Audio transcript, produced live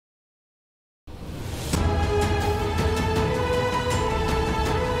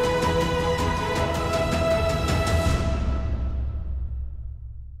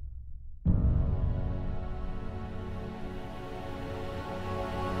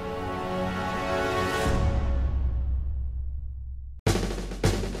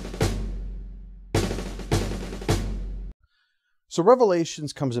So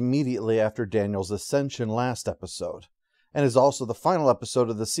Revelations comes immediately after Daniel's ascension last episode, and is also the final episode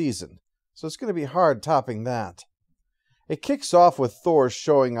of the season, so it's going to be hard topping that. It kicks off with Thor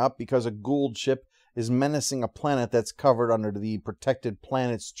showing up because a Goa'uld ship is menacing a planet that's covered under the Protected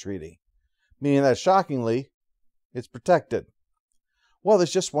Planets Treaty, meaning that, shockingly, it's protected. Well,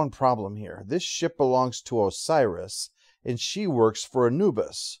 there's just one problem here. This ship belongs to Osiris, and she works for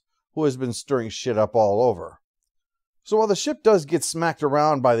Anubis, who has been stirring shit up all over. So while the ship does get smacked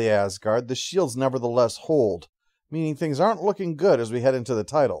around by the Asgard, the shields nevertheless hold, meaning things aren't looking good as we head into the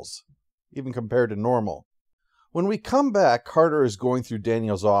titles, even compared to normal. When we come back, Carter is going through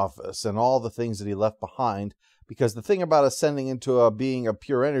Daniel's office and all the things that he left behind, because the thing about ascending into a being of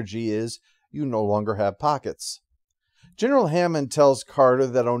pure energy is you no longer have pockets. General Hammond tells Carter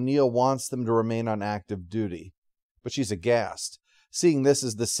that O'Neill wants them to remain on active duty, but she's aghast, seeing this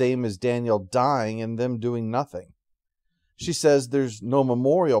as the same as Daniel dying and them doing nothing. She says there's no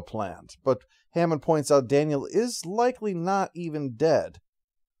memorial planned, but Hammond points out Daniel is likely not even dead.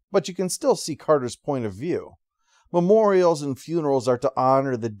 But you can still see Carter's point of view. Memorials and funerals are to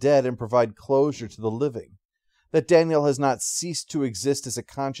honor the dead and provide closure to the living. That Daniel has not ceased to exist as a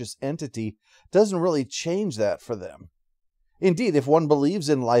conscious entity doesn't really change that for them. Indeed, if one believes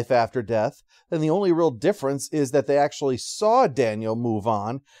in life after death, then the only real difference is that they actually saw Daniel move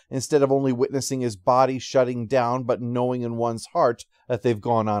on, instead of only witnessing his body shutting down but knowing in one's heart that they've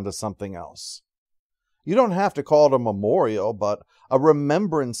gone on to something else. You don't have to call it a memorial, but a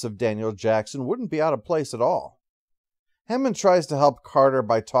remembrance of Daniel Jackson wouldn't be out of place at all. Hammond tries to help Carter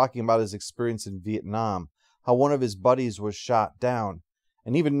by talking about his experience in Vietnam, how one of his buddies was shot down,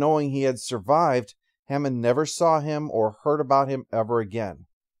 and even knowing he had survived, Hammond never saw him or heard about him ever again.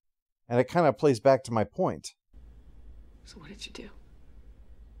 And it kind of plays back to my point. So what did you do?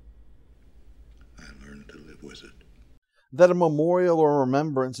 I learned to live with it. That a memorial or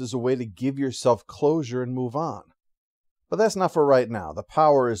remembrance is a way to give yourself closure and move on. But that's not for right now. The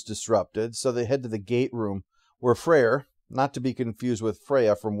power is disrupted, so they head to the gate room, where Freyr, not to be confused with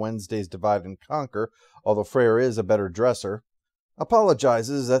Freya from Wednesday's Divide and Conquer, although Freyr is a better dresser,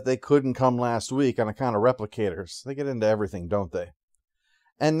 apologizes that they couldn't come last week on account of replicators. They get into everything, don't they?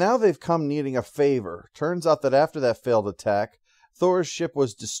 And now they've come needing a favor. Turns out that after that failed attack, Thor's ship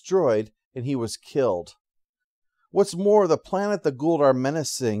was destroyed and he was killed. What's more, the planet the Goa'uld are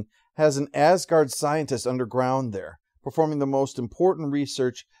menacing has an Asgard scientist underground there, performing the most important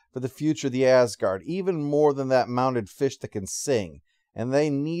research for the future of the Asgard, even more than that mounted fish that can sing, and they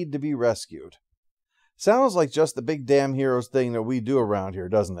need to be rescued. Sounds like just the big damn heroes thing that we do around here,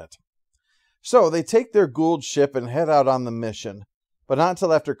 doesn't it? So they take their Goa'uld ship and head out on the mission, but not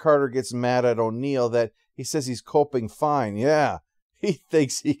until after Carter gets mad at O'Neill that he says he's coping fine. Yeah, he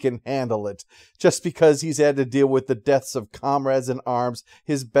thinks he can handle it, just because he's had to deal with the deaths of comrades in arms,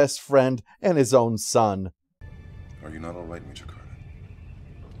 his best friend, and his own son. Are you not all right, Major Carter?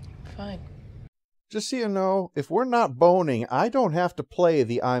 Fine. Just so you know, if we're not boning, I don't have to play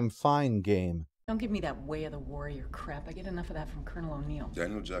the I'm fine game. Don't give me that way of the warrior crap. I get enough of that from Colonel O'Neill.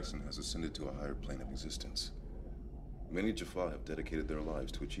 Daniel Jackson has ascended to a higher plane of existence. Many Jaffa have dedicated their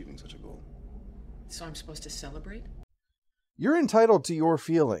lives to achieving such a goal. So I'm supposed to celebrate? You're entitled to your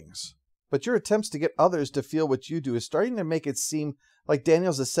feelings, but your attempts to get others to feel what you do is starting to make it seem like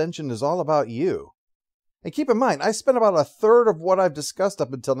Daniel's ascension is all about you. And keep in mind, I spent about a third of what I've discussed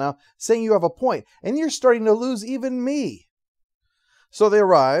up until now saying you have a point, and you're starting to lose even me. So they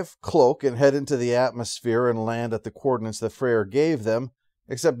arrive, cloak, and head into the atmosphere and land at the coordinates that Freyr gave them,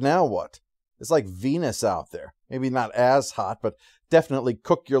 except now what? It's like Venus out there. Maybe not as hot, but definitely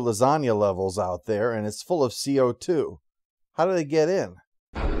cook your lasagna levels out there, and it's full of CO2. How do they get in?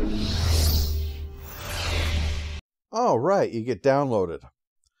 Oh, right, you get downloaded.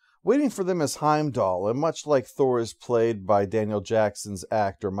 Waiting for them is Heimdall, and much like Thor is played by Daniel Jackson's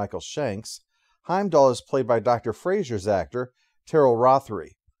actor Michael Shanks, Heimdall is played by Dr. Fraser's actor Terrell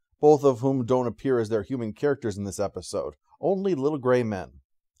Rothery, both of whom don't appear as their human characters in this episode, only little gray men.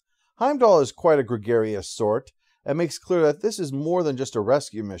 Heimdall is quite a gregarious sort, and makes clear that this is more than just a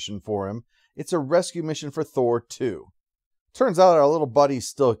rescue mission for him, it's a rescue mission for Thor too. Turns out our little buddy's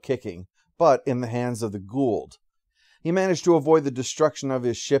still kicking, but in the hands of the Goa'uld. He managed to avoid the destruction of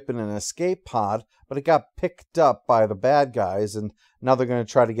his ship in an escape pod, but it got picked up by the bad guys, and now they're going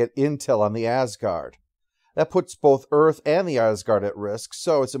to try to get intel on the Asgard. That puts both Earth and the Asgard at risk,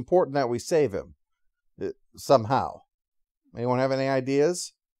 so it's important that we save him. Somehow. Anyone have any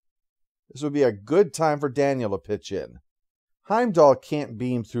ideas? This would be a good time for Daniel to pitch in. Heimdall can't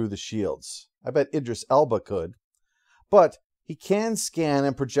beam through the shields. I bet Idris Elba could. But he can scan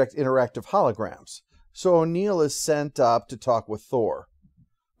and project interactive holograms. so O'Neill is sent up to talk with Thor.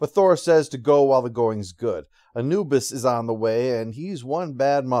 But Thor says to go while the going's good. Anubis is on the way, and he's one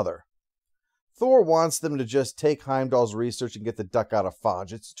bad mother. Thor wants them to just take Heimdall's research and get the duck out of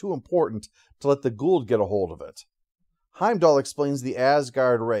Fodge. It's too important to let the Goa'uld get a hold of it. Heimdall explains the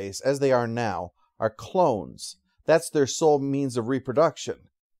Asgard race, as they are now, are clones. That's their sole means of reproduction,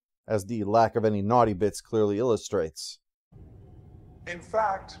 as the lack of any naughty bits clearly illustrates. In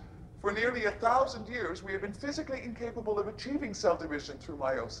fact, for nearly 1,000 years, we have been physically incapable of achieving cell division through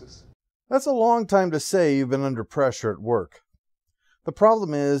meiosis. That's a long time to say you've been under pressure at work. The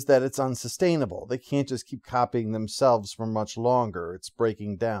problem is that it's unsustainable. They can't just keep copying themselves for much longer. It's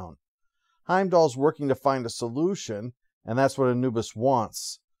breaking down. Heimdall's working to find a solution, and that's what Anubis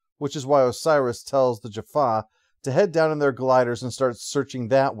wants, which is why Osiris tells the Jaffa to head down in their gliders and start searching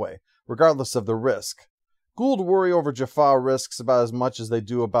that way, regardless of the risk. Goa'uld worry over Jaffa risks about as much as they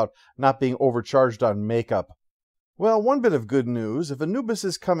do about not being overcharged on makeup. Well, one bit of good news, if Anubis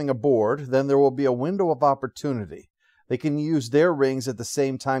is coming aboard, then there will be a window of opportunity. They can use their rings at the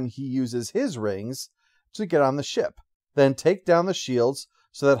same time he uses his rings to get on the ship, then take down the shields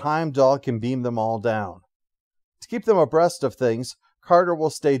so that Heimdall can beam them all down. To keep them abreast of things, Carter will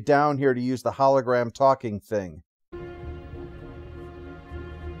stay down here to use the hologram talking thing.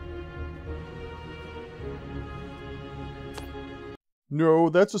 No,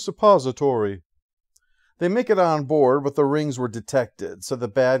 that's a suppository. They make it on board, but the rings were detected, so the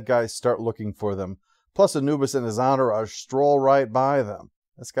bad guys start looking for them. Plus Anubis and his entourage stroll right by them.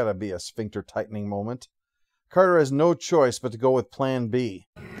 That's gotta be a sphincter tightening moment. Carter has no choice but to go with Plan B.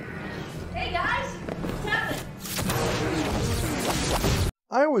 Hey guys, what's happening?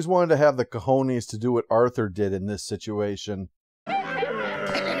 I always wanted to have the cojones to do what Arthur did in this situation.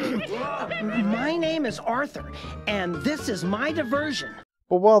 My name is Arthur, and this is my diversion.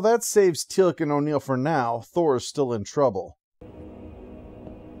 But while that saves Teal'c and O'Neill for now, Thor is still in trouble.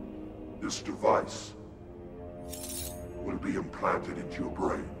 This device will be implanted into your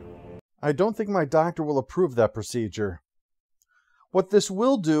brain. I don't think my doctor will approve that procedure. What this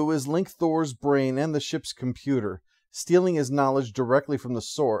will do is link Thor's brain and the ship's computer, stealing his knowledge directly from the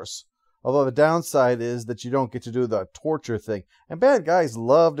source. Although the downside is that you don't get to do the torture thing, and bad guys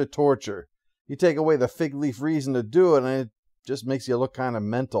love to torture. You take away the fig leaf reason to do it, and it just makes you look kind of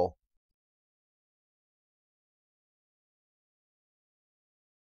mental.